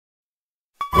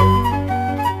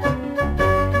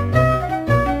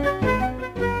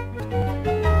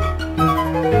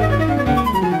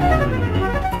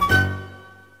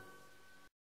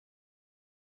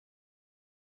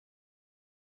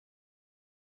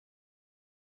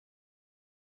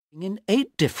in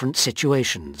 8 different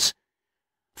situations.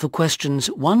 For questions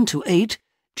 1 to 8,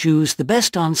 choose the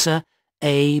best answer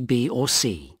A, B or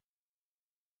C.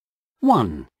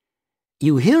 1.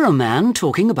 You hear a man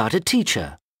talking about a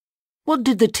teacher. What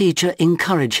did the teacher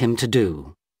encourage him to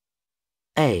do?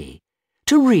 A.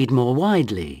 To read more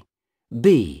widely.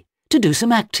 B. To do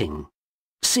some acting.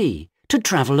 C. To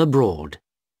travel abroad.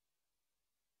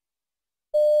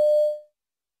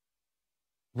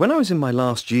 When I was in my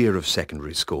last year of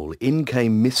secondary school, in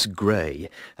came Miss Gray,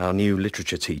 our new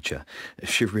literature teacher.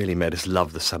 She really made us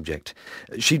love the subject.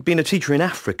 She'd been a teacher in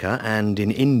Africa and in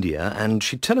India, and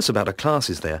she'd tell us about her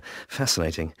classes there.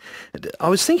 Fascinating. I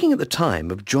was thinking at the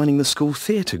time of joining the school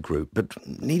theatre group, but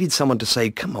needed someone to say,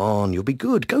 "Come on, you'll be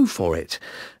good, go for it."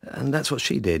 And that's what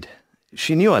she did.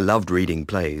 She knew I loved reading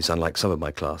plays, unlike some of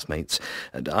my classmates,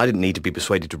 and I didn't need to be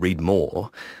persuaded to read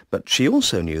more, but she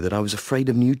also knew that I was afraid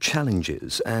of new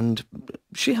challenges, and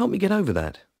she helped me get over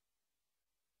that.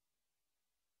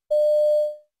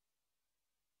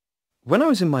 When I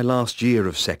was in my last year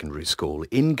of secondary school,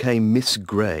 in came Miss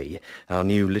Gray, our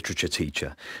new literature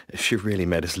teacher. She really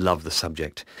made us love the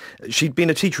subject. She'd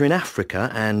been a teacher in Africa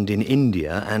and in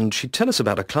India, and she'd tell us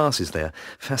about her classes there.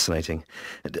 Fascinating.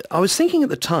 I was thinking at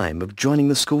the time of joining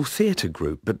the school theatre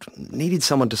group, but needed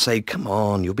someone to say, "Come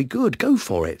on, you'll be good, go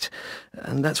for it."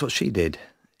 And that's what she did.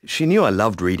 She knew I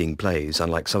loved reading plays,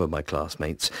 unlike some of my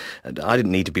classmates, and I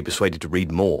didn't need to be persuaded to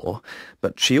read more,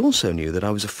 but she also knew that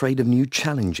I was afraid of new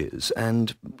challenges,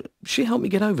 and she helped me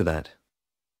get over that.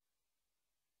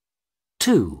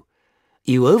 2.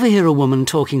 You overhear a woman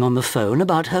talking on the phone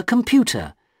about her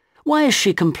computer. Why is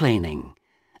she complaining?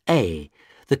 A.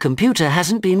 The computer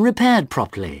hasn't been repaired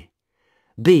properly.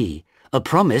 B. A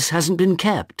promise hasn't been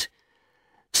kept.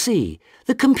 C.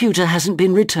 The computer hasn't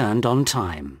been returned on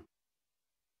time.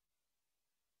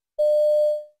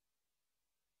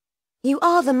 You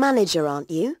are the manager, aren't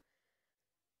you?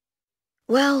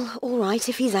 Well, all right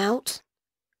if he's out.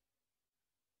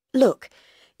 Look,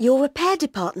 your repair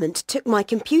department took my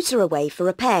computer away for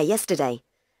repair yesterday.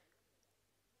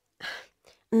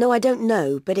 No, I don't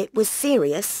know, but it was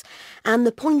serious, and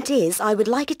the point is I would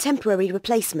like a temporary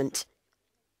replacement.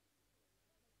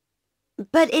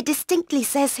 But it distinctly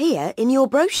says here in your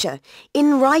brochure,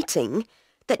 in writing,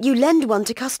 that you lend one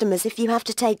to customers if you have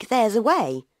to take theirs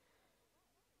away.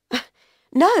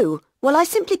 No, well, I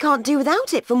simply can't do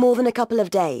without it for more than a couple of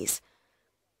days.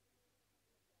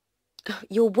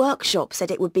 Your workshop said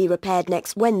it would be repaired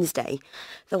next Wednesday,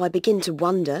 though I begin to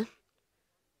wonder.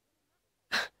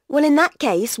 Well, in that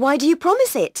case, why do you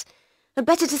promise it?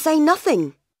 Better to say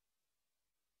nothing.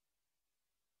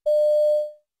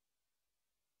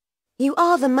 You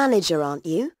are the manager, aren't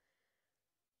you?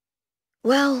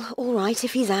 Well, all right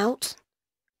if he's out.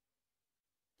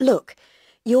 Look,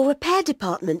 your repair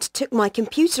department took my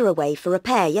computer away for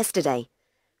repair yesterday.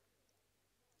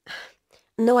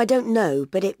 No, I don't know,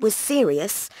 but it was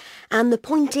serious, and the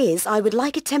point is I would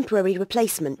like a temporary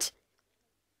replacement.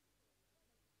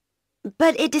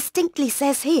 But it distinctly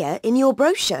says here in your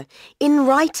brochure, in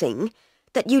writing,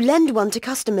 that you lend one to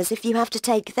customers if you have to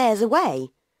take theirs away.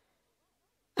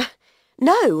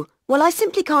 No, well, I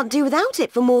simply can't do without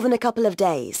it for more than a couple of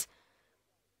days.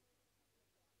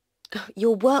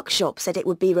 Your workshop said it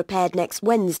would be repaired next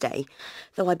Wednesday,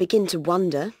 though I begin to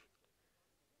wonder.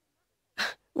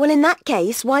 Well, in that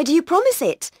case, why do you promise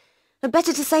it?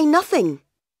 Better to say nothing.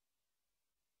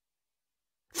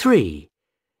 3.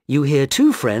 You hear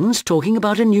 2 friends talking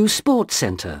about a new sports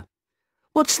centre.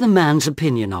 What's the man's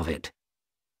opinion of it?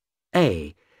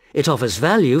 A. It offers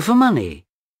value for money.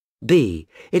 B.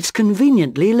 It's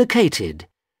conveniently located.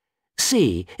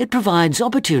 C. It provides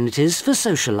opportunities for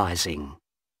socialising.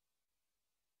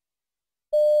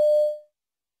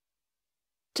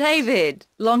 David,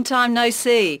 long time no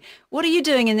see. What are you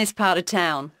doing in this part of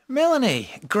town? Melanie,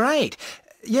 great.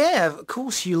 Yeah, of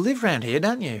course you live round here,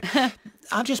 don't you?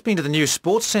 I've just been to the new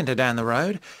sports centre down the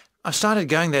road. I've started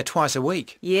going there twice a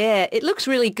week. Yeah, it looks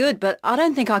really good, but I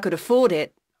don't think I could afford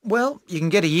it. Well, you can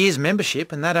get a year's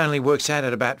membership and that only works out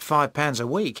at about £5 a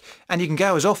week, and you can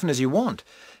go as often as you want.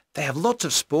 They have lots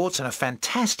of sports and a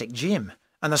fantastic gym,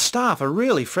 and the staff are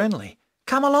really friendly.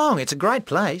 Come along, it's a great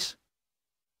place.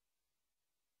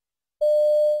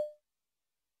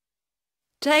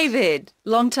 David,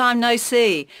 long time no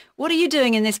see. What are you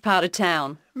doing in this part of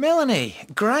town? Melanie,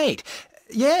 great.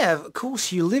 Yeah, of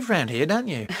course you live round here, don't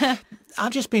you? I've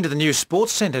just been to the new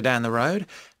sports centre down the road.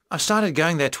 I've started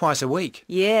going there twice a week.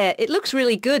 Yeah, it looks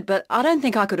really good, but I don't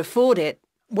think I could afford it.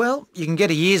 Well, you can get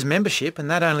a year's membership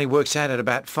and that only works out at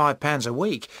about £5 a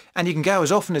week, and you can go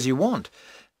as often as you want.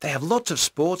 They have lots of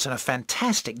sports and a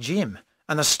fantastic gym,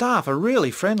 and the staff are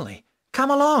really friendly. Come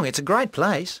along, it's a great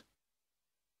place.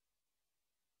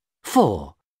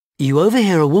 4. You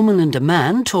overhear a woman and a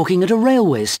man talking at a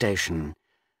railway station.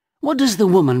 What does the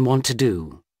woman want to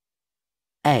do?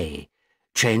 A.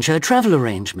 Change her travel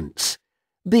arrangements.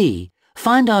 B.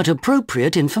 Find out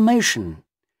appropriate information.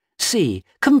 C.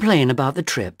 Complain about the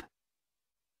trip.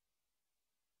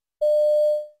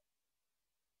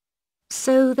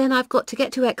 So then I've got to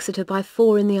get to Exeter by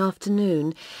 4 in the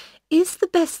afternoon. Is the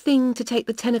best thing to take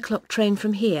the 10 o'clock train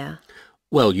from here?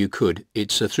 Well, you could.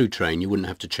 It's a through train. You wouldn't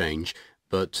have to change.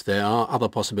 But there are other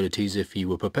possibilities if you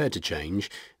were prepared to change.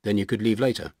 Then you could leave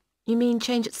later. You mean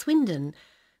change at Swindon?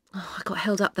 Oh, I got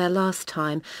held up there last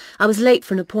time. I was late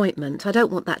for an appointment. I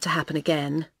don't want that to happen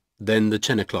again. Then the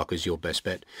 10 o'clock is your best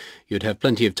bet. You'd have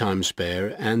plenty of time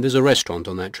spare, and there's a restaurant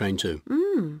on that train too.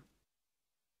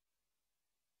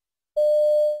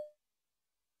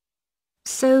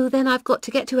 So then I've got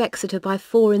to get to Exeter by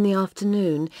 4 in the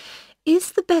afternoon.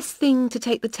 Is the best thing to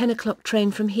take the 10 o'clock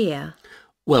train from here?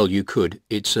 Well, you could.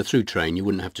 It's a through train. You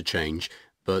wouldn't have to change.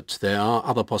 But there are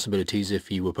other possibilities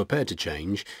if you were prepared to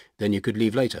change. Then you could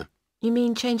leave later. You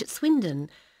mean change at Swindon?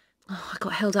 Oh, I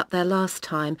got held up there last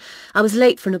time. I was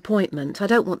late for an appointment. I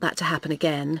don't want that to happen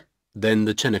again. Then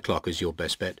the 10 o'clock is your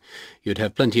best bet. You'd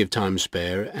have plenty of time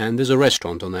spare, and there's a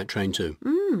restaurant on that train too.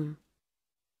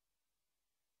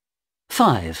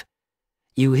 5.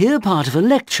 You hear part of a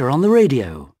lecture on the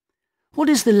radio. What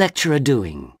is the lecturer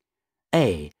doing?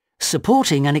 A.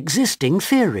 Supporting an existing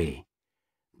theory.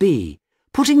 B.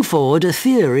 Putting forward a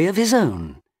theory of his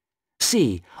own.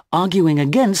 C. Arguing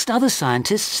against other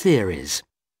scientists' theories.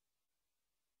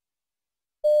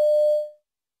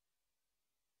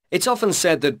 It's often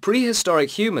said that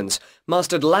prehistoric humans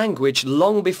mastered language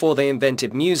long before they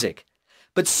invented music.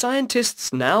 But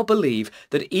scientists now believe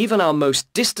that even our most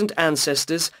distant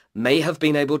ancestors may have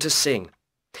been able to sing.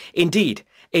 Indeed,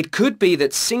 it could be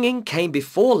that singing came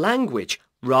before language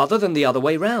rather than the other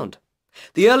way round.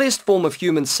 The earliest form of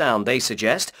human sound, they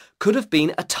suggest, could have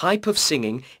been a type of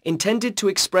singing intended to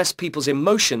express people's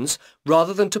emotions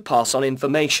rather than to pass on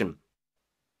information.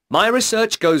 My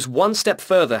research goes one step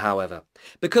further, however,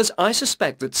 because I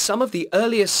suspect that some of the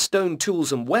earliest stone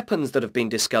tools and weapons that have been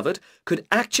discovered could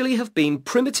actually have been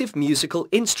primitive musical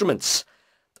instruments,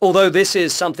 although this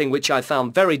is something which I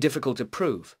found very difficult to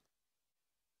prove.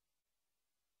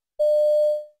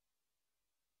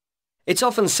 It's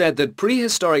often said that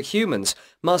prehistoric humans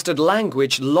mastered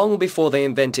language long before they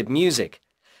invented music,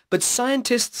 but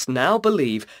scientists now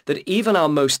believe that even our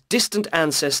most distant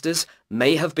ancestors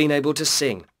may have been able to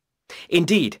sing.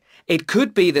 Indeed, it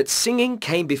could be that singing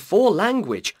came before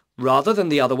language rather than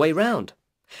the other way round.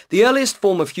 The earliest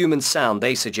form of human sound,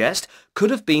 they suggest, could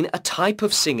have been a type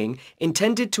of singing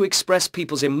intended to express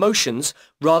people's emotions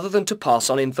rather than to pass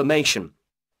on information.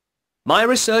 My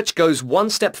research goes one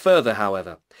step further,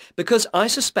 however, because I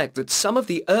suspect that some of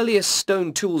the earliest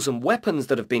stone tools and weapons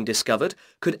that have been discovered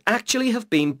could actually have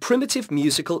been primitive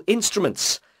musical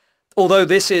instruments, although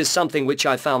this is something which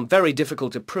I found very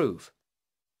difficult to prove.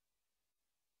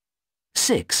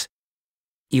 6.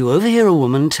 You overhear a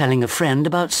woman telling a friend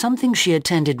about something she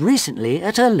attended recently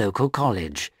at her local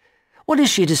college. What is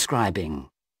she describing?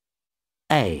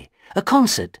 A. A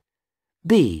concert.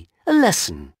 B. A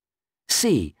lesson.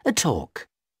 C. A talk.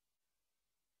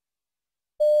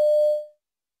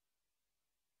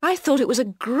 I thought it was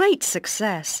a great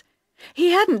success.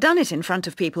 He hadn't done it in front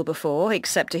of people before,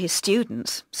 except to his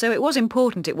students, so it was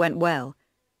important it went well.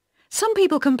 Some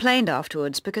people complained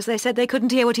afterwards because they said they couldn't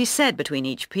hear what he said between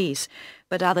each piece,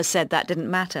 but others said that didn't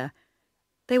matter.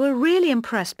 They were really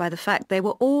impressed by the fact they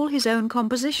were all his own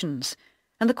compositions,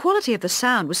 and the quality of the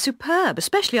sound was superb,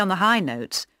 especially on the high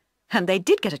notes. And they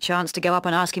did get a chance to go up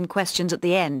and ask him questions at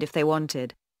the end if they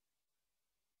wanted.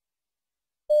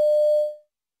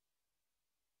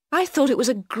 I thought it was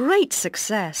a great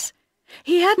success.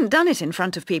 He hadn't done it in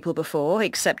front of people before,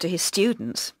 except to his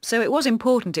students, so it was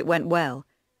important it went well.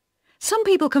 Some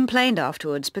people complained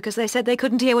afterwards because they said they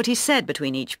couldn't hear what he said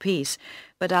between each piece,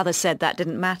 but others said that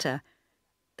didn't matter.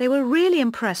 They were really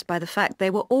impressed by the fact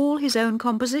they were all his own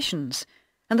compositions,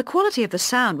 and the quality of the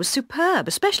sound was superb,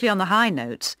 especially on the high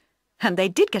notes. And they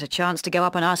did get a chance to go up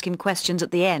and ask him questions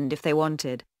at the end if they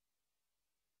wanted.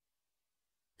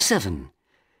 7.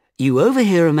 You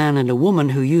overhear a man and a woman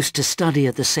who used to study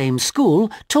at the same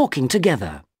school talking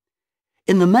together.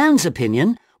 In the man's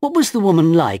opinion, what was the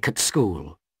woman like at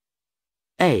school?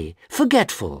 A.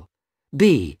 Forgetful.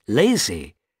 B.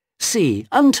 Lazy. C.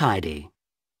 Untidy.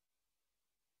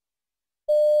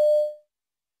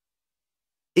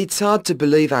 It's hard to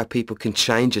believe how people can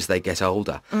change as they get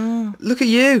older. Look at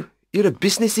you. You're a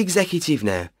business executive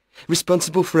now.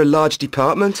 responsible for a large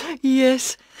department.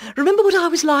 Yes. Remember what I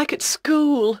was like at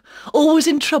school? Always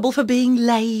in trouble for being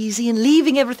lazy and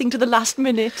leaving everything to the last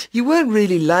minute. You weren't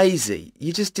really lazy.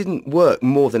 You just didn't work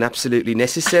more than absolutely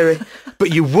necessary.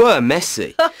 But you were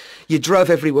messy. You drove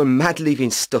everyone mad, leaving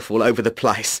stuff all over the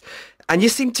place. And you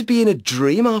seemed to be in a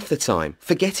dream half the time,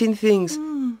 forgetting things.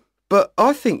 But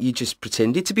I think you just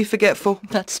pretended to be forgetful.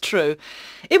 That's true.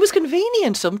 It was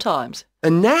convenient sometimes.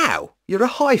 And now you're a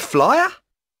high flyer?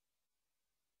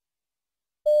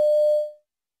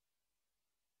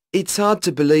 It's hard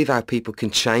to believe how people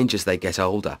can change as they get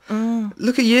older.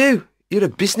 Look at you. You're a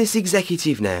business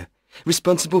executive now,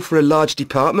 responsible for a large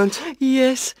department.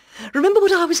 Yes. Remember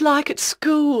what I was like at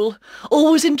school?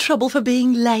 Always in trouble for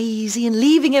being lazy and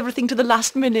leaving everything to the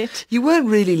last minute. You weren't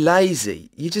really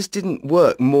lazy. You just didn't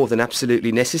work more than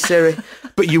absolutely necessary.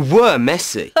 But you were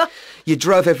messy. You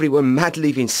drove everyone mad,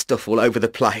 leaving stuff all over the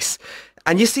place.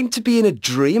 And you seemed to be in a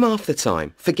dream half the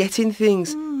time, forgetting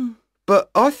things.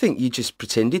 But I think you just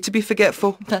pretended to be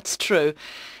forgetful. That's true.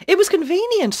 It was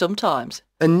convenient sometimes.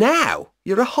 And now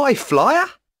you're a high flyer?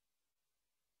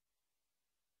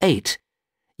 8.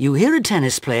 You hear a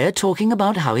tennis player talking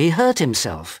about how he hurt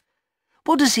himself.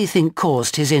 What does he think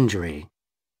caused his injury?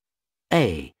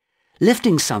 A.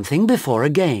 Lifting something before a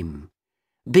game.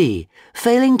 B.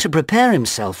 Failing to prepare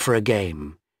himself for a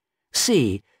game.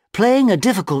 C. Playing a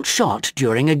difficult shot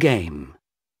during a game.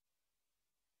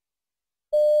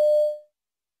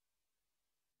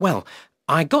 Well,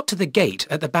 I got to the gate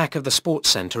at the back of the sports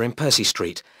centre in Percy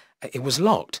Street. It was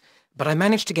locked, but I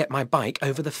managed to get my bike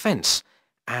over the fence.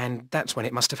 And that's when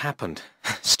it must have happened.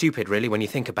 Stupid, really, when you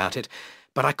think about it.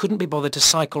 But I couldn't be bothered to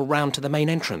cycle round to the main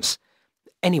entrance.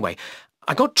 Anyway,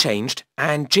 I got changed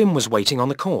and Jim was waiting on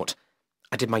the court.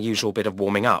 I did my usual bit of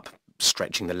warming up,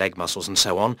 stretching the leg muscles and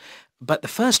so on. But the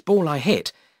first ball I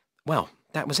hit, well,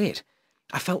 that was it.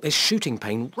 I felt this shooting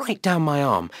pain right down my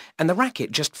arm, and the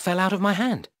racket just fell out of my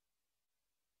hand.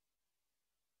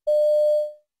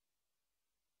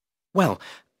 Well,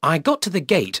 I got to the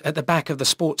gate at the back of the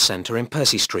sports centre in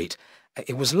Percy Street.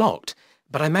 It was locked,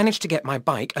 but I managed to get my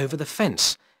bike over the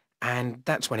fence. And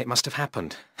that's when it must have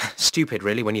happened. Stupid,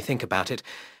 really, when you think about it.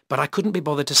 But I couldn't be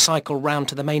bothered to cycle round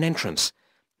to the main entrance.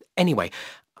 Anyway,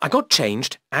 I got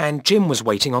changed and Jim was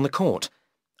waiting on the court.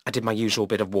 I did my usual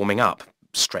bit of warming up,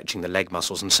 stretching the leg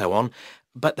muscles and so on.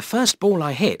 But the first ball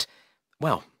I hit,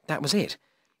 well, that was it.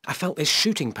 I felt this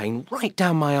shooting pain right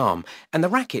down my arm, and the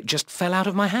racket just fell out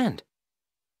of my hand.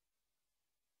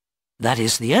 That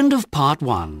is the end of part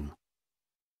 1.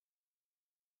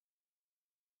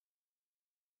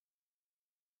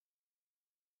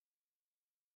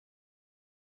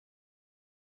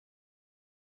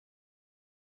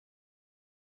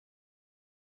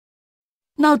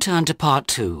 Now turn to part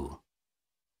 2.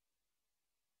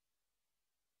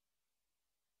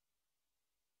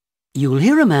 You'll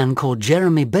hear a man called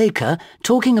Jeremy Baker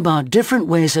talking about different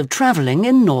ways of travelling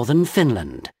in northern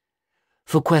Finland.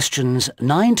 For questions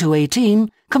 9 to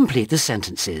 18, complete the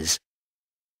sentences.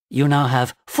 You now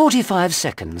have 45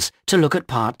 seconds to look at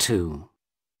part 2.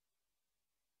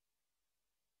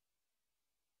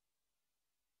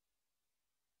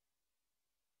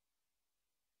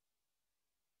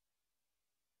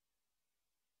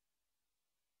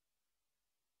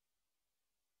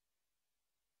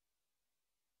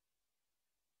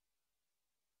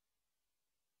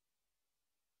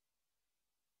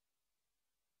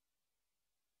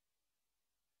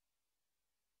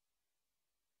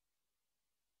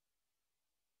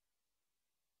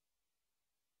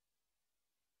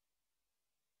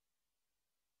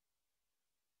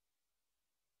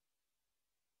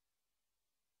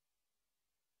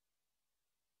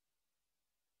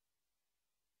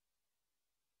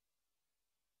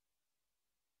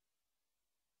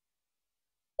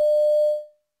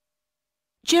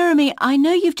 Jeremy, I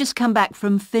know you've just come back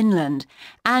from Finland,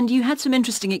 and you had some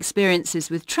interesting experiences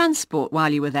with transport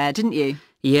while you were there, didn't you?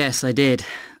 Yes, I did.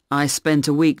 I spent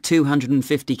a week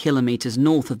 250 kilometres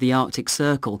north of the Arctic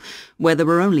Circle, where there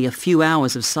were only a few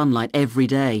hours of sunlight every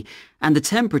day, and the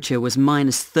temperature was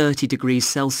minus 30 degrees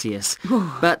Celsius.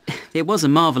 But it was a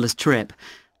marvellous trip.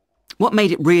 What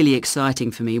made it really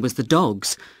exciting for me was the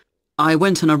dogs. I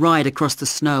went on a ride across the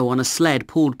snow on a sled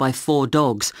pulled by 4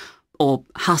 dogs, or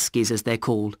huskies as they're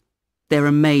called. They're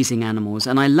amazing animals,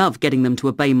 and I love getting them to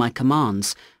obey my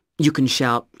commands. You can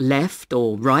shout left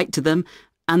or right to them,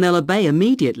 and they'll obey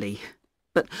immediately.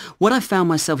 But what I found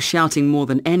myself shouting more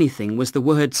than anything was the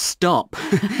word stop,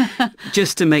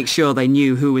 just to make sure they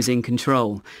knew who was in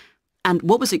control. And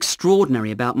what was extraordinary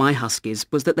about my huskies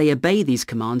was that they obey these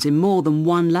commands in more than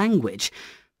one language.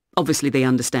 Obviously they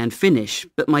understand Finnish,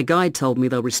 but my guide told me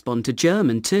they'll respond to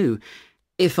German too.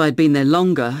 If I'd been there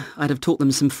longer, I'd have taught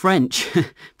them some French,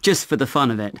 just for the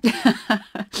fun of it.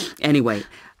 Anyway,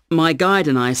 my guide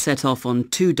and I set off on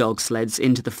 2 dog sleds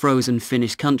into the frozen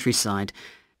Finnish countryside.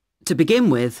 To begin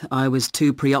with, I was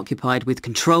too preoccupied with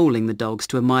controlling the dogs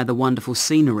to admire the wonderful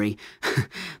scenery.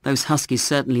 Those huskies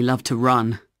certainly love to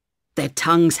run. Their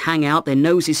tongues hang out, their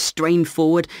noses strain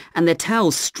forward, and their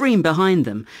tails stream behind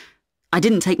them. I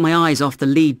didn't take my eyes off the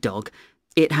lead dog.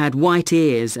 It had white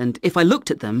ears, and if I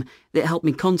looked at them, it helped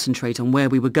me concentrate on where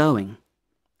we were going.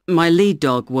 My lead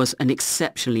dog was an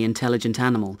exceptionally intelligent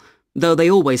animal, though they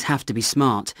always have to be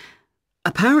smart.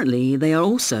 Apparently, they are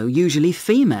also usually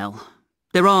female.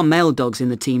 There are male dogs in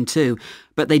the team too,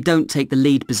 but they don't take the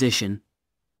lead position.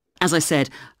 As I said,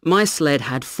 my sled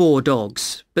had 4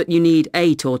 dogs, but you need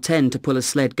 8 or 10 to pull a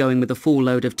sled going with a full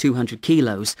load of 200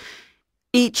 kilos.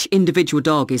 Each individual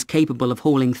dog is capable of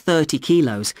hauling 30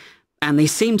 kilos, and they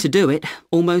seem to do it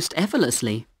almost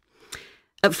effortlessly.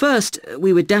 At first,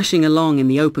 we were dashing along in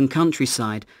the open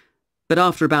countryside, but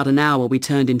after about an hour we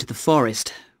turned into the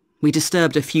forest. We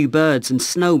disturbed a few birds and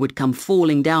snow would come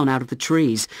falling down out of the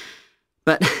trees.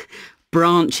 But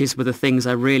branches were the things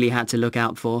I really had to look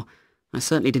out for. I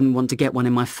certainly didn't want to get one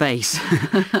in my face.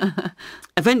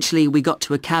 Eventually we got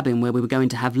to a cabin where we were going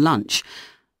to have lunch.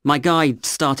 My guide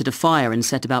started a fire and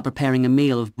set about preparing a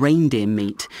meal of reindeer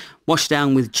meat, washed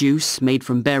down with juice made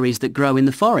from berries that grow in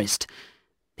the forest.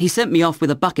 He sent me off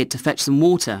with a bucket to fetch some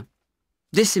water.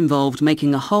 This involved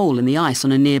making a hole in the ice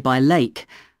on a nearby lake.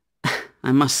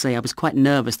 I must say I was quite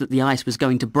nervous that the ice was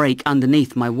going to break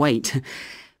underneath my weight.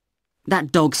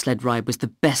 That dog sled ride was the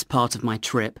best part of my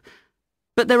trip.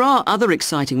 But there are other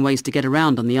exciting ways to get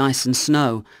around on the ice and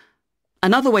snow.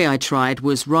 Another way I tried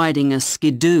was riding a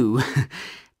skidoo.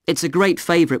 It's a great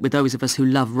favourite with those of us who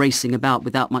love racing about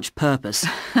without much purpose.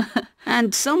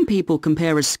 And some people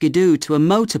compare a skidoo to a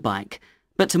motorbike,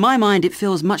 but to my mind it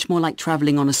feels much more like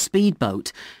travelling on a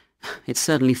speedboat. It's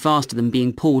certainly faster than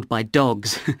being pulled by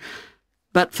dogs.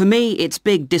 But for me, its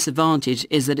big disadvantage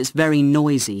is that it's very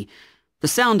noisy. The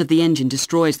sound of the engine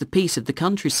destroys the peace of the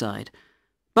countryside.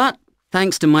 But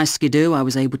thanks to my skidoo, I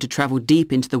was able to travel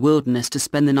deep into the wilderness to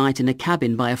spend the night in a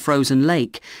cabin by a frozen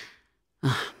lake.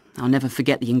 I'll never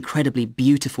forget the incredibly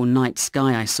beautiful night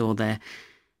sky I saw there.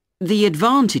 The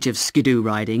advantage of skidoo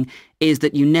riding is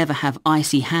that you never have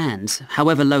icy hands,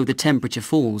 however low the temperature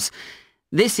falls.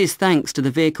 This is thanks to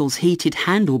the vehicle's heated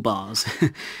handlebars.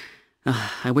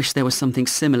 I wish there was something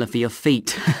similar for your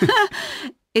feet.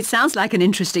 It sounds like an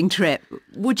interesting trip.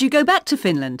 Would you go back to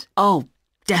Finland? Oh,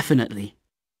 definitely.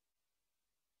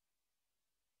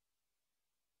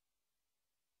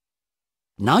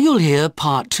 Now you'll hear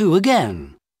part 2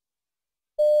 again.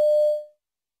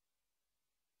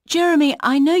 Jeremy,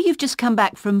 I know you've just come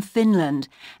back from Finland,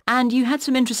 and you had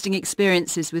some interesting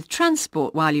experiences with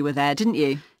transport while you were there, didn't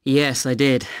you? Yes, I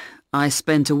did. I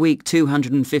spent a week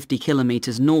 250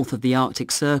 kilometres north of the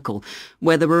Arctic Circle,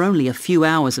 where there were only a few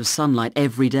hours of sunlight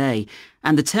every day,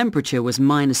 and the temperature was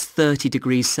minus 30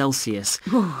 degrees Celsius.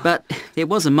 But it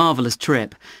was a marvellous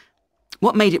trip.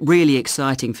 What made it really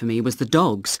exciting for me was the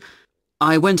dogs.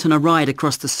 I went on a ride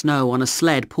across the snow on a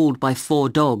sled pulled by 4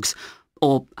 dogs,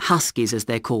 or huskies as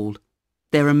they're called.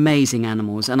 They're amazing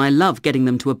animals, and I love getting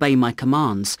them to obey my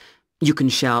commands. You can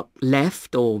shout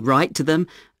left or right to them,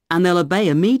 and they'll obey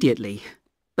immediately.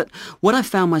 But what I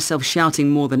found myself shouting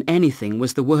more than anything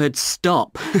was the word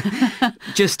stop,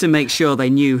 just to make sure they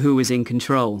knew who was in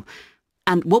control.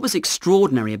 And what was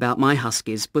extraordinary about my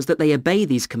huskies was that they obey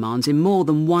these commands in more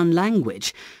than one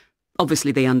language.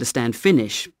 Obviously they understand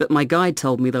Finnish, but my guide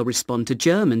told me they'll respond to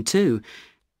German too.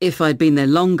 If I'd been there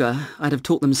longer, I'd have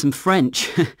taught them some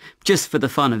French, just for the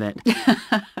fun of it.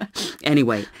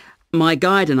 Anyway, my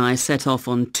guide and I set off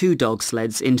on 2 dog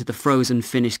sleds into the frozen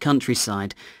Finnish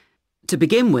countryside. To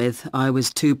begin with, I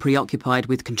was too preoccupied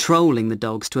with controlling the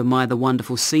dogs to admire the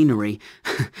wonderful scenery.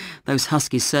 Those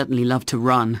huskies certainly love to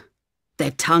run.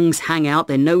 Their tongues hang out,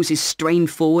 their noses strain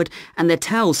forward, and their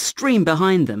tails stream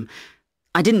behind them.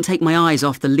 I didn't take my eyes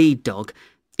off the lead dog.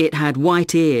 It had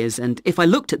white ears, and if I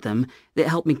looked at them, it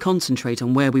helped me concentrate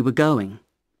on where we were going.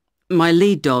 My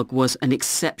lead dog was an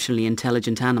exceptionally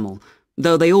intelligent animal,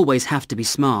 though they always have to be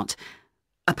smart.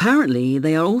 Apparently,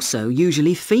 they are also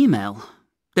usually female.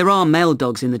 There are male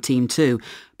dogs in the team too,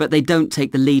 but they don't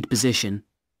take the lead position.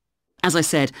 As I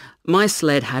said, my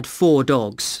sled had 4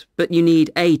 dogs, but you need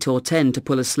 8 or 10 to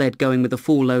pull a sled going with a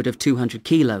full load of 200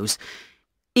 kilos.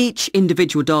 Each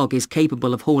individual dog is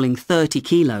capable of hauling 30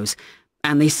 kilos,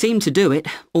 and they seem to do it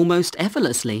almost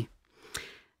effortlessly.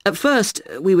 At first,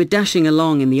 we were dashing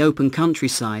along in the open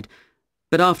countryside,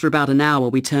 But after about an hour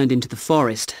we turned into the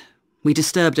forest. We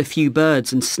disturbed a few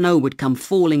birds and snow would come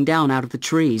falling down out of the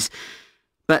trees.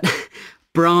 But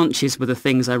branches were the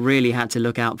things I really had to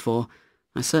look out for.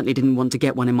 I certainly didn't want to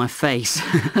get one in my face.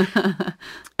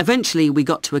 Eventually we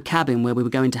got to a cabin where we were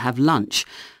going to have lunch.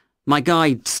 My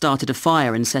guide started a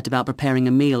fire and set about preparing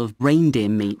a meal of reindeer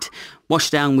meat,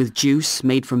 washed down with juice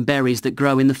made from berries that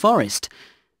grow in the forest.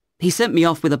 He sent me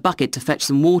off with a bucket to fetch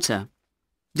some water.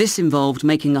 This involved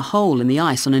making a hole in the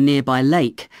ice on a nearby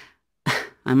lake.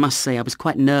 I must say I was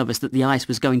quite nervous that the ice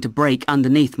was going to break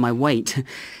underneath my weight.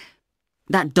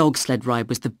 That dog sled ride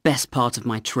was the best part of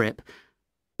my trip.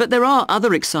 But there are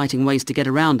other exciting ways to get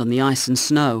around on the ice and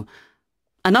snow.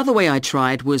 Another way I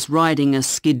tried was riding a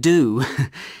skidoo.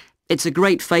 It's a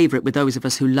great favourite with those of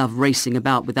us who love racing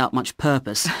about without much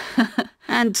purpose.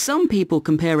 And some people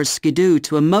compare a skidoo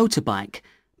to a motorbike,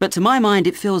 but to my mind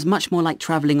it feels much more like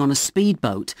travelling on a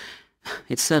speedboat.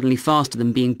 It's certainly faster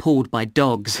than being pulled by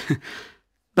dogs.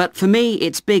 But for me,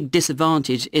 its big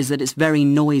disadvantage is that it's very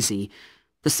noisy.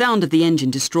 The sound of the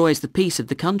engine destroys the peace of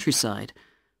the countryside.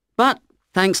 But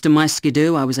thanks to my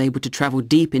skidoo, I was able to travel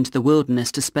deep into the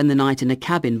wilderness to spend the night in a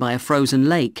cabin by a frozen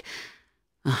lake.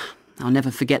 I'll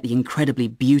never forget the incredibly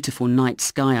beautiful night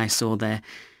sky I saw there.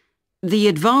 The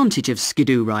advantage of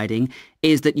skidoo riding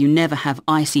is that you never have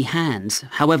icy hands,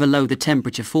 however low the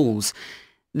temperature falls.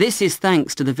 This is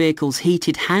thanks to the vehicle's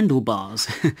heated handlebars.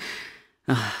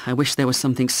 I wish there was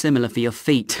something similar for your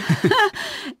feet.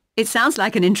 It sounds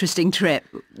like an interesting trip.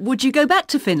 Would you go back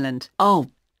to Finland?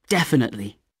 Oh,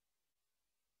 definitely.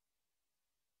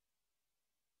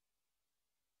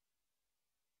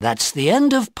 That's the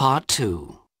end of part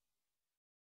 2.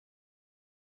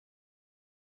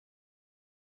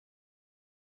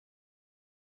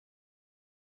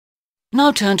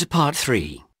 Now turn to part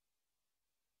 3.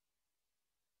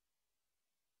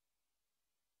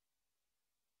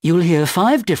 You'll hear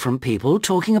 5 different people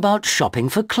talking about shopping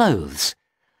for clothes.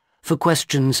 For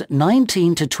questions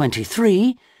 19 to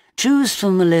 23, choose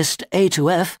from the list A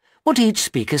to F what each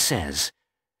speaker says.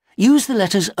 Use the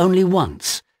letters only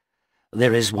once.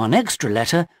 There is one extra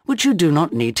letter which you do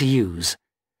not need to use.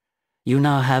 You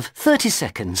now have 30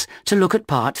 seconds to look at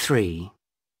part 3.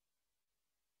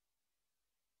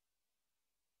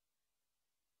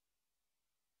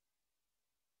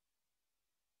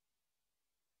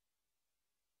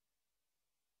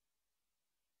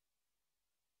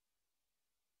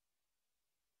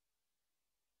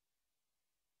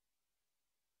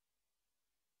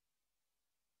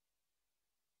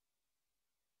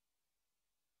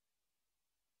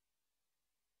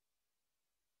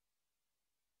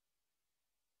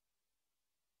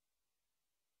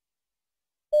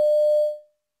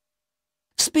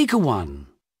 Speaker 1.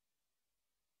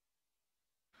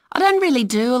 I don't really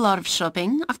do a lot of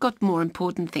shopping. I've got more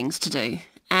important things to do.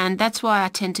 And that's why I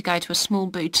tend to go to a small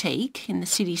boutique in the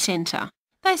city centre.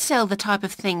 They sell the type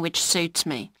of thing which suits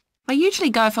me. I usually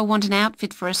go if I want an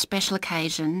outfit for a special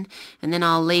occasion, and then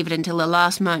I'll leave it until the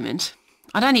last moment.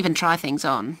 I don't even try things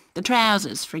on. The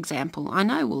trousers, for example, I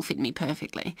know will fit me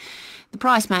perfectly. The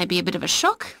price may be a bit of a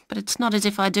shock, but it's not as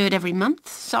if I do it every month,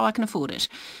 so I can afford it.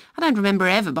 I don't remember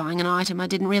ever buying an item I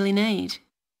didn't really need.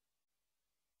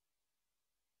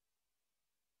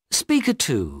 Speaker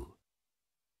 2.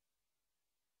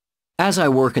 As I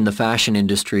work in the fashion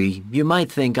industry, you might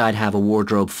think I'd have a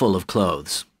wardrobe full of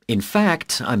clothes. In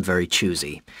fact, I'm very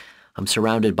choosy. I'm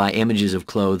surrounded by images of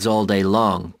clothes all day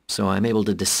long, so I'm able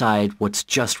to decide what's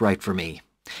just right for me.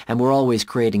 And we're always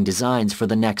creating designs for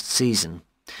the next season.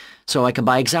 So I can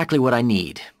buy exactly what I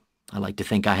need. I like to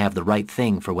think I have the right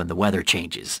thing for when the weather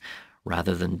changes,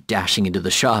 rather than dashing into the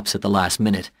shops at the last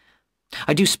minute.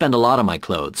 I do spend a lot on my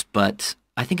clothes, but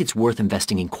I think it's worth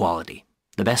investing in quality.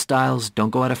 The best styles don't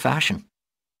go out of fashion.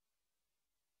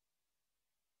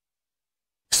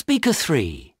 Speaker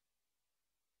 3.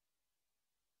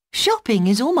 Shopping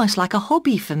is almost like a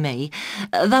hobby for me,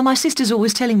 though my sister's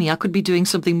always telling me I could be doing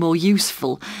something more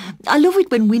useful. I love it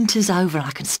when winter's over and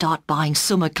I can start buying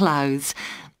summer clothes.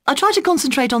 I try to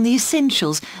concentrate on the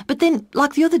essentials, but then,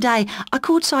 like the other day, I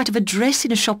caught sight of a dress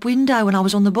in a shop window when I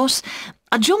was on the bus.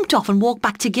 I jumped off and walked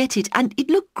back to get it, and it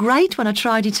looked great when I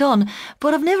tried it on,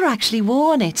 but I've never actually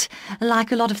worn it,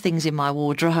 like a lot of things in my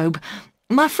wardrobe.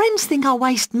 My friends think I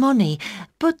waste money,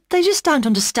 but they just don't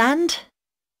understand.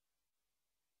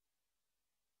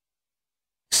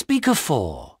 Speaker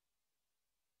 4.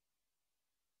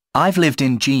 I've lived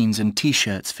in jeans and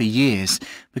t-shirts for years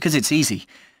because it's easy,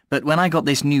 but when I got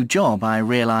this new job I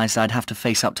realised I'd have to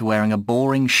face up to wearing a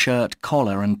boring shirt,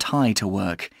 collar and tie to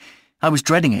work. I was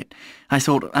dreading it. I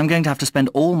thought, I'm going to have to spend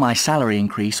all my salary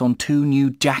increase on 2 new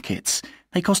jackets.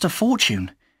 They cost a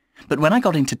fortune. But when I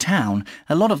got into town,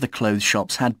 a lot of the clothes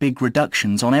shops had big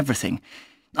reductions on everything.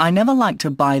 I never like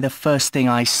to buy the first thing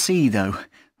I see, though.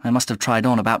 I must have tried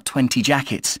on about 20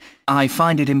 jackets. I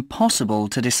find it impossible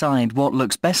to decide what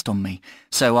looks best on me,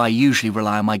 so I usually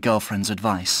rely on my girlfriend's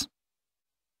advice.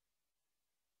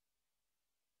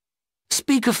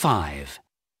 Speaker 5.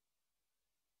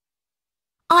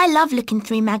 I love looking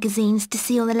through magazines to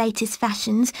see all the latest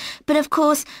fashions, but of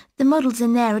course the models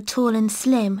in there are tall and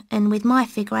slim, and with my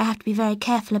figure I have to be very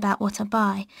careful about what I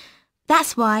buy.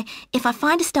 That's why, if I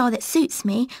find a style that suits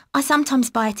me, I sometimes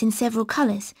buy it in several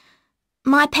colours.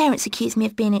 My parents accuse me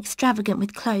of being extravagant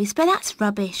with clothes, but that's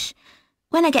rubbish.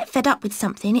 When I get fed up with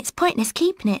something, it's pointless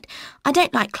keeping it. I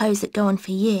don't like clothes that go on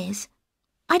for years.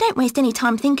 I don't waste any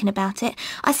time thinking about it.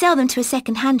 I sell them to a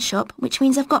second-hand shop, which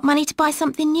means I've got money to buy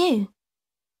something new.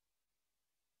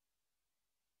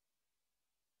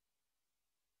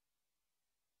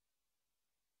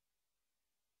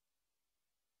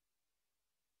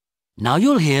 Now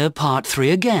you'll hear part 3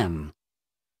 again.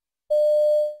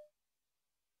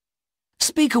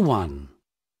 Speaker 1.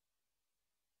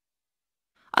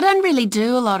 I don't really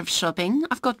do a lot of shopping.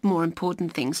 I've got more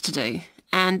important things to do.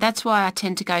 And that's why I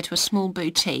tend to go to a small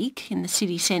boutique in the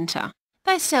city centre.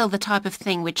 They sell the type of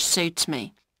thing which suits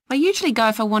me. I usually go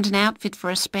if I want an outfit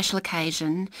for a special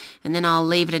occasion, and then I'll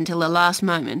leave it until the last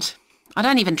moment. I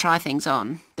don't even try things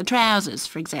on. The trousers,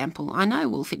 for example, I know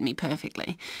will fit me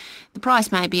perfectly. The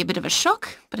price may be a bit of a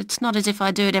shock, but it's not as if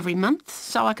I do it every month,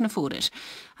 so I can afford it.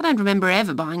 I don't remember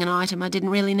ever buying an item I didn't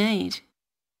really need.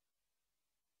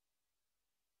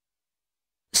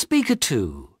 Speaker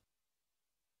 2.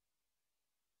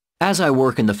 As I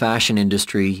work in the fashion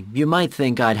industry, you might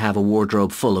think I'd have a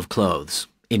wardrobe full of clothes.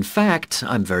 In fact,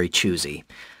 I'm very choosy.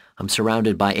 I'm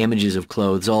surrounded by images of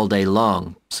clothes all day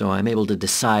long, so I'm able to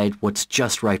decide what's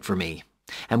just right for me.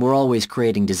 And we're always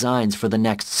creating designs for the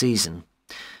next season.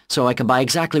 So I can buy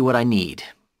exactly what I need.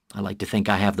 I like to think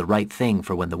I have the right thing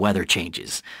for when the weather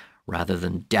changes, rather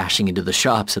than dashing into the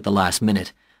shops at the last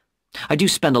minute. I do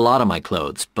spend a lot on my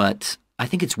clothes, but I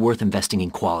think it's worth investing in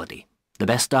quality. The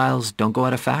best styles don't go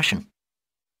out of fashion.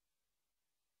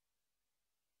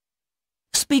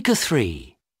 Speaker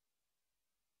 3.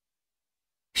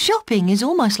 Shopping is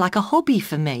almost like a hobby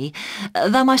for me,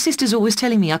 though my sister's always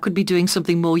telling me I could be doing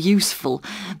something more useful.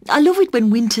 I love it when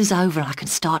winter's over and I can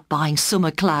start buying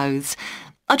summer clothes.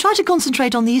 I try to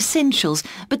concentrate on the essentials,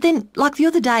 but then, like the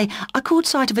other day, I caught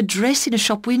sight of a dress in a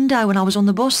shop window when I was on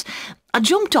the bus. I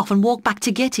jumped off and walked back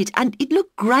to get it, and it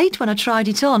looked great when I tried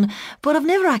it on, but I've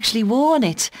never actually worn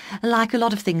it, like a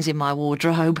lot of things in my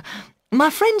wardrobe. My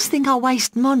friends think I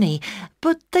waste money,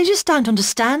 but they just don't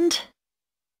understand.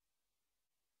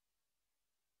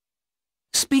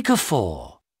 Speaker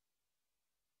 4.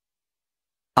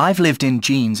 I've lived in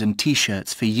jeans and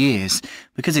t-shirts for years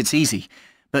because it's easy,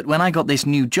 but when I got this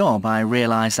new job I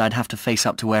realised I'd have to face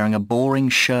up to wearing a boring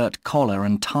shirt, collar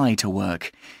and tie to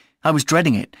work. I was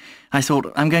dreading it. I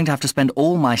thought, I'm going to have to spend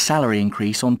all my salary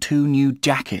increase on 2 new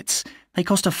jackets. They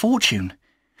cost a fortune.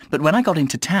 But when I got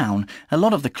into town, a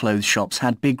lot of the clothes shops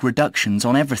had big reductions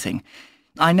on everything.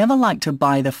 I never like to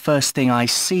buy the first thing I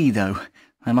see, though.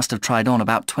 I must have tried on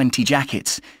about 20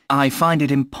 jackets. I find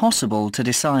it impossible to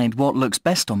decide what looks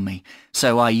best on me,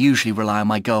 so I usually rely on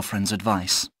my girlfriend's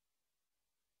advice.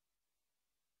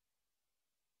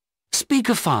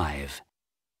 Speaker 5.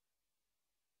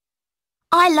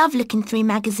 I love looking through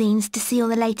magazines to see all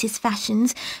the latest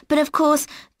fashions, but of course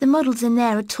the models in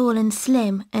there are tall and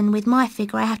slim, and with my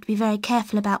figure I have to be very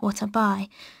careful about what I buy.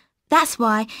 That's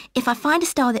why, if I find a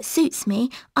style that suits me,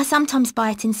 I sometimes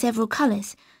buy it in several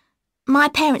colours. My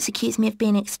parents accuse me of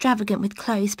being extravagant with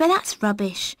clothes, but that's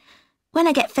rubbish. When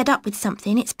I get fed up with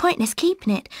something, it's pointless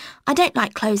keeping it. I don't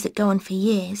like clothes that go on for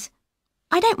years.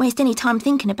 I don't waste any time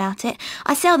thinking about it.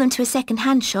 I sell them to a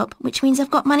second-hand shop, which means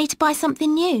I've got money to buy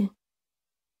something new.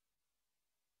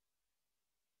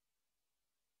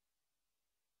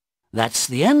 That's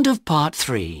the end of part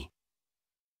 3.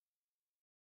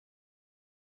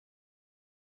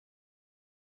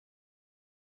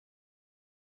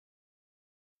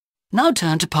 Now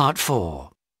turn to part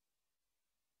 4.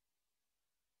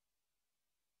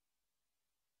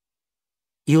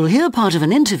 You'll hear part of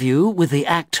an interview with the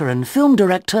actor and film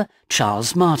director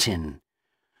Charles Martin.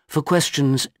 For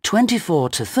questions 24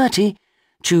 to 30,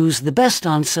 choose the best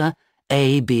answer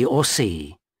A, B or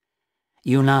C.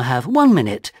 You now have 1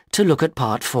 minute to look at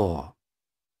part 4.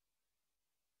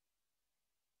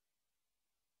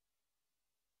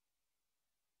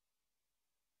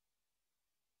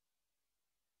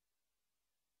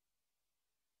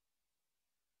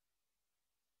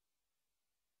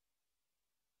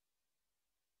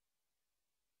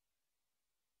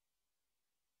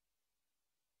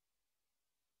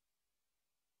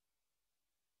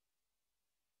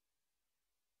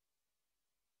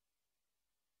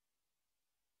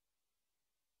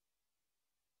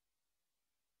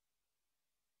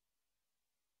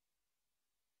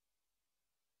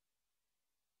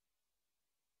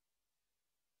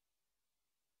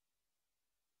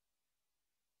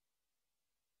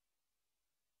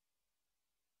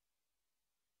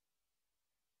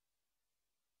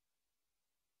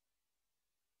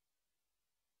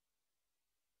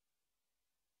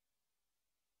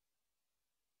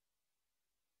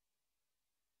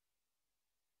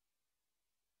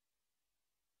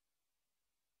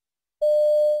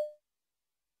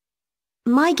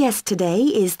 My guest today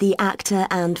is the actor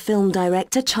and film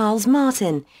director Charles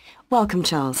Martin. Welcome,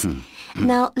 Charles.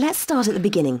 Now, let's start at the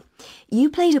beginning. You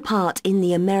played a part in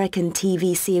the American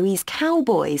TV series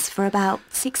Cowboys for about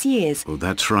 6 years. Oh,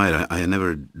 that's right. I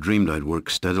never dreamed I'd work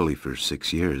steadily for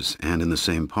 6 years, and in the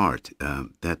same part.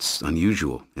 That's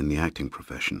unusual in the acting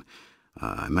profession.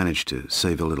 I managed to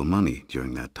save a little money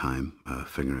during that time,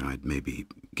 figuring I'd maybe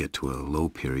get to a low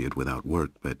period without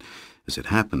work, but as it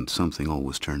happened, something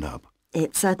always turned up.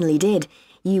 It certainly did.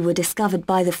 You were discovered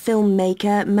by the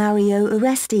filmmaker Mario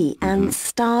Oresti and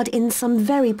starred in some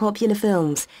very popular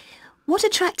films. What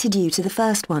attracted you to the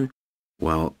first one?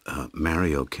 Well,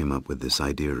 Mario came up with this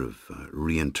idea of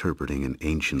reinterpreting an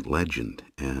ancient legend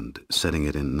and setting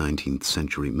it in 19th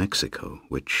century Mexico,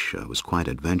 which was quite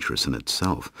adventurous in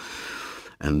itself.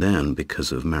 And then,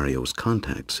 because of Mario's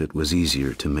contacts, it was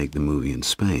easier to make the movie in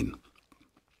Spain.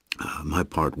 My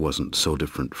part wasn't so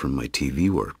different from my TV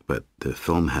work, but the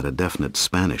film had a definite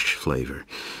Spanish flavor,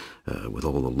 with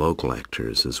all the local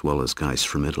actors as well as guys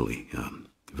from Italy.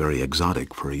 Very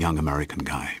exotic for a young American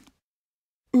guy.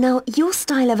 Now, your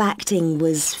style of acting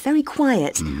was very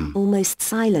quiet, almost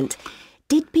silent.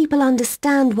 Did people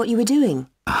understand what you were doing?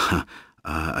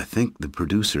 I think the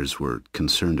producers were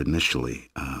concerned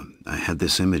initially. I had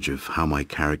this image of how my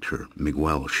character,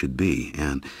 Miguel, should be,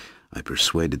 and I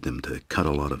persuaded them to cut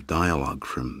a lot of dialogue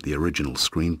from the original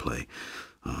screenplay.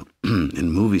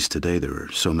 In movies today, there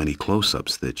are so many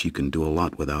close-ups that you can do a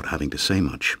lot without having to say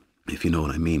much, if you know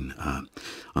what I mean.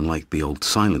 Unlike the old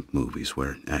silent movies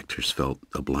where actors felt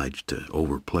obliged to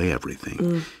overplay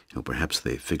everything. Perhaps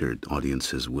they figured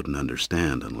audiences wouldn't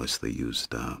understand unless they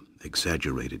used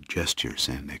exaggerated gestures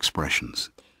and expressions.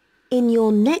 In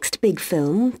your next big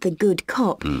film, The Good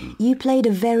Cop, you played a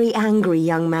very angry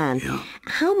young man. Yeah.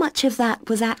 How much of that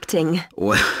was acting?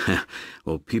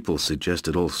 Well, people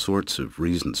suggested all sorts of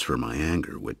reasons for my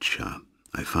anger, which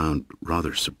I found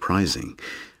rather surprising.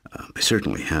 I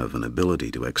certainly have an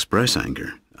ability to express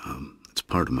anger. It's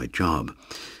part of my job.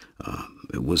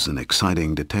 It was an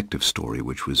exciting detective story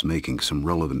which was making some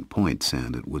relevant points,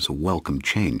 and it was a welcome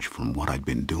change from what I'd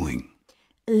been doing.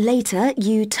 Later,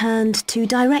 you turned to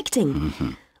directing.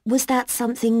 Was that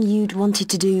something you'd wanted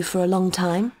to do for a long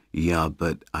time? Yeah,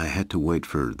 but I had to wait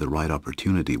for the right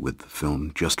opportunity with the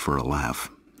film just for a laugh.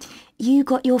 You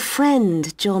got your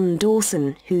friend, John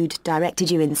Dawson, who'd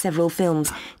directed you in several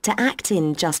films, to act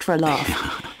in Just for a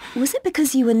Laugh. Was it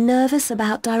because you were nervous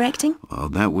about directing? Well,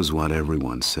 that was what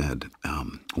everyone said.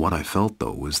 What I felt,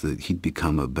 though, was that he'd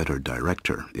become a better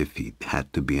director if he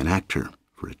had to be an actor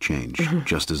for a change,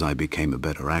 just as I became a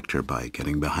better actor by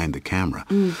getting behind the camera.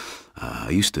 I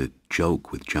used to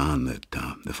joke with John that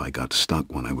if I got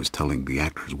stuck when I was telling the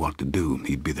actors what to do,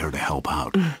 he'd be there to help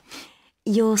out.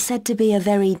 You're said to be a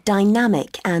very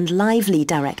dynamic and lively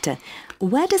director.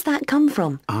 Where does that come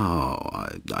from? Oh,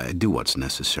 I do what's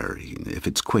necessary. If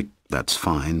it's quick, that's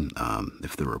fine.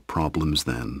 If there are problems,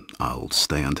 then I'll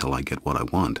stay until I get what I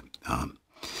want.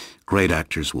 Great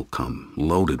actors will come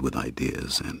loaded with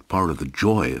ideas, and part of the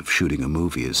joy of shooting a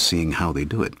movie is seeing how they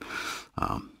do it.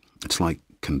 It's like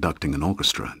conducting an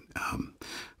orchestra.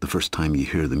 The first time you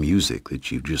hear the music that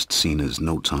you've just seen as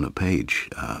notes on a page,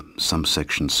 some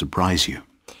sections surprise you.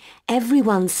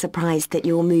 Everyone's surprised that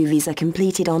your movies are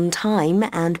completed on time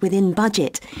and within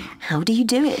budget. How do you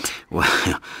do it?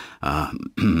 Well,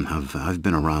 I've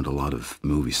been around a lot of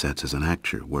movie sets as an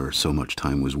actor where so much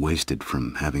time was wasted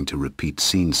from having to repeat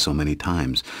scenes so many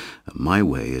times. My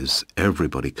way is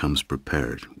everybody comes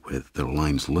prepared with their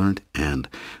lines learned, and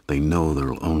they know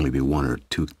there'll only be 1 or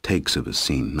 2 takes of a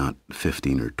scene, not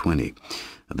 15 or 20.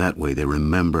 That way they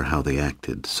remember how they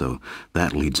acted, so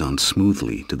that leads on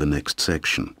smoothly to the next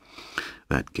section.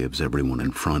 That gives everyone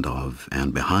in front of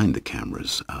and behind the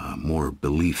cameras more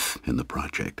belief in the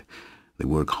project. They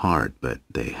work hard, but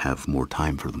they have more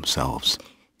time for themselves.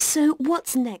 So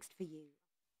what's next for you?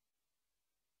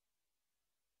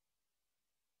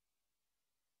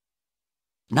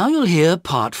 Now you'll hear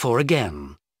part 4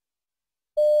 again.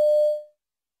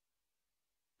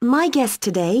 My guest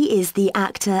today is the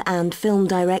actor and film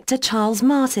director Charles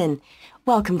Martin.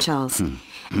 Welcome, Charles.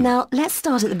 Now, let's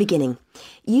start at the beginning.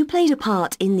 You played a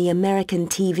part in the American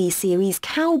TV series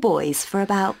Cowboys for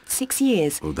about 6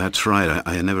 years. Oh, that's right.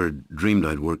 I never dreamed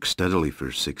I'd work steadily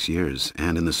for 6 years,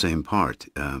 and in the same part.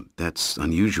 That's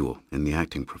unusual in the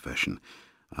acting profession.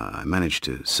 I managed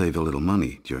to save a little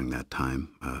money during that time,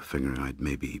 figuring I'd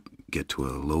maybe get to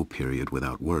a low period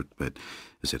without work, but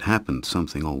as it happened,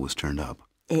 something always turned up.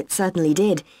 It certainly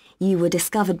did. You were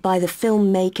discovered by the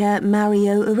filmmaker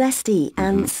Mario Oresti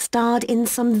and starred in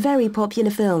some very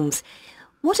popular films.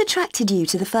 What attracted you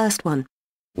to the first one?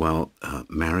 Well,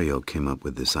 Mario came up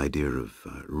with this idea of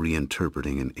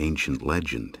reinterpreting an ancient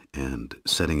legend and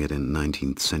setting it in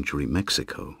 19th century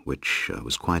Mexico, which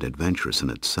was quite adventurous in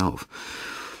itself.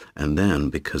 And then,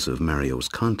 because of Mario's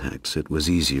contacts, it was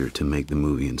easier to make the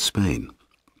movie in Spain.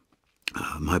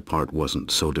 My part wasn't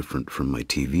so different from my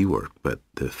TV work, but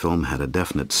the film had a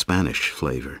definite Spanish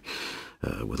flavor,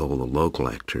 with all the local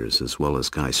actors as well as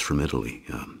guys from Italy.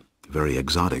 Very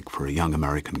exotic for a young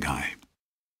American guy.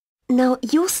 Now,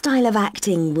 your style of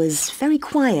acting was very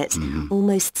quiet,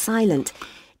 almost silent.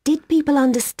 Did people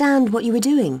understand what you were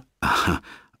doing?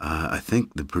 I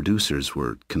think the producers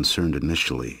were concerned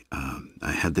initially.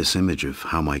 I had this image of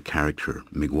how my character,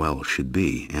 Miguel, should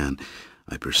be, and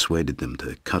I persuaded them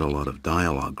to cut a lot of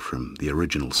dialogue from the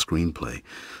original screenplay.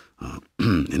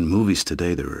 In movies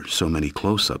today, there are so many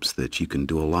close-ups that you can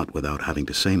do a lot without having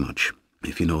to say much,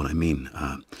 if you know what I mean.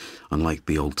 Unlike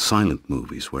the old silent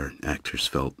movies where actors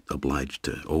felt obliged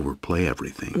to overplay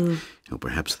everything.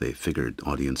 Perhaps they figured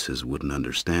audiences wouldn't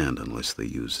understand unless they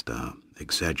used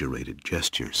exaggerated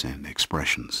gestures and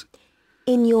expressions.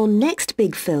 In your next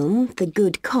big film, The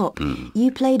Good Cop,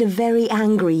 you played a very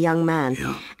angry young man.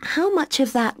 Yeah. How much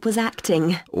of that was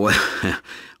acting?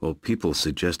 Well, people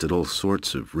suggested all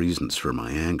sorts of reasons for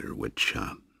my anger, which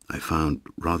I found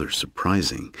rather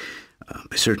surprising.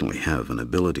 I certainly have an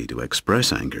ability to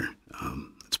express anger.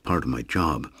 It's part of my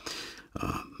job.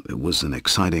 It was an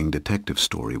exciting detective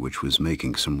story which was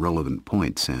making some relevant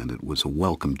points, and it was a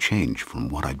welcome change from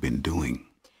what I'd been doing.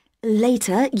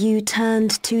 Later, you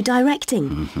turned to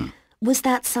directing. Was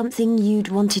that something you'd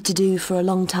wanted to do for a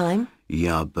long time?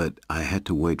 Yeah, but I had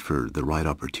to wait for the right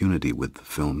opportunity with the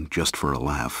film just for a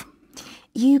laugh.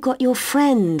 You got your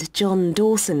friend, John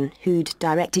Dawson, who'd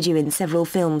directed you in several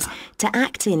films, to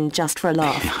act in just for a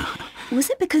laugh. Was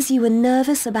it because you were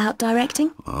nervous about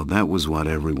directing? Well, that was what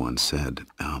everyone said.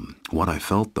 What I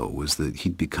felt, though, was that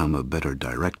he'd become a better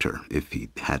director if he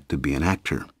had to be an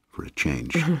actor for a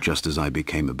change, just as I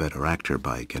became a better actor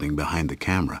by getting behind the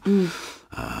camera.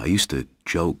 I used to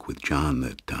joke with John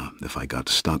that if I got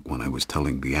stuck when I was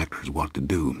telling the actors what to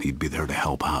do, he'd be there to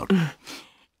help out.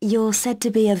 You're said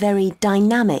to be a very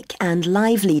dynamic and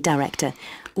lively director.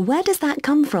 Where does that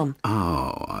come from?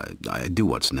 Oh, I do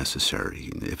what's necessary.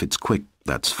 If it's quick,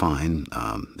 that's fine.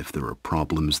 If there are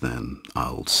problems, then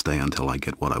I'll stay until I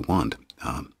get what I want.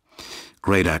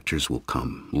 Great actors will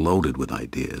come loaded with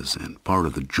ideas, and part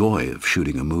of the joy of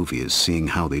shooting a movie is seeing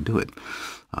how they do it.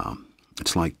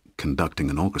 It's like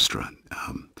conducting an orchestra.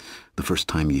 The first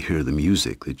time you hear the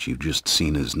music that you've just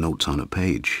seen as notes on a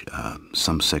page,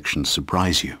 some sections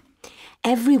surprise you.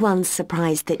 Everyone's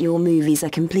surprised that your movies are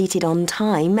completed on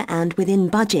time and within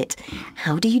budget.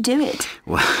 How do you do it?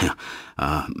 Well,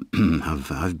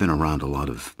 I've been around a lot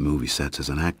of movie sets as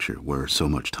an actor where so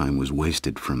much time was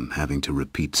wasted from having to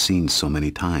repeat scenes so many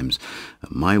times.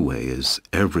 My way is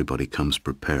everybody comes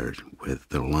prepared with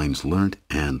their lines learned,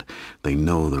 and they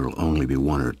know there'll only be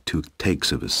 1 or 2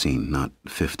 takes of a scene, not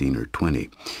 15 or 20.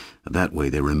 That way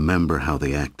they remember how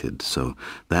they acted, so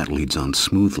that leads on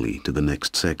smoothly to the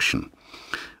next section.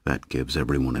 That gives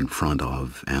everyone in front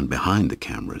of and behind the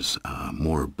cameras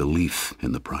more belief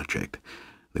in the project.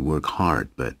 They work hard,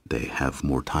 but they have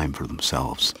more time for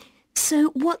themselves. So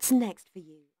what's next for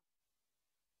you?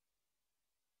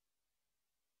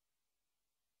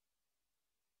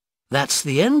 That's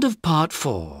the end of part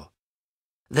 4.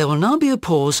 There will now be a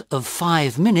pause of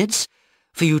 5 minutes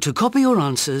for you to copy your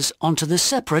answers onto the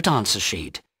separate answer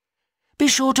sheet. Be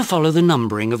sure to follow the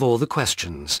numbering of all the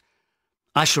questions.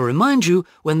 I shall remind you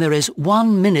when there is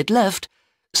 1 minute left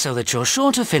so that you're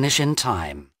sure to finish in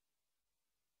time.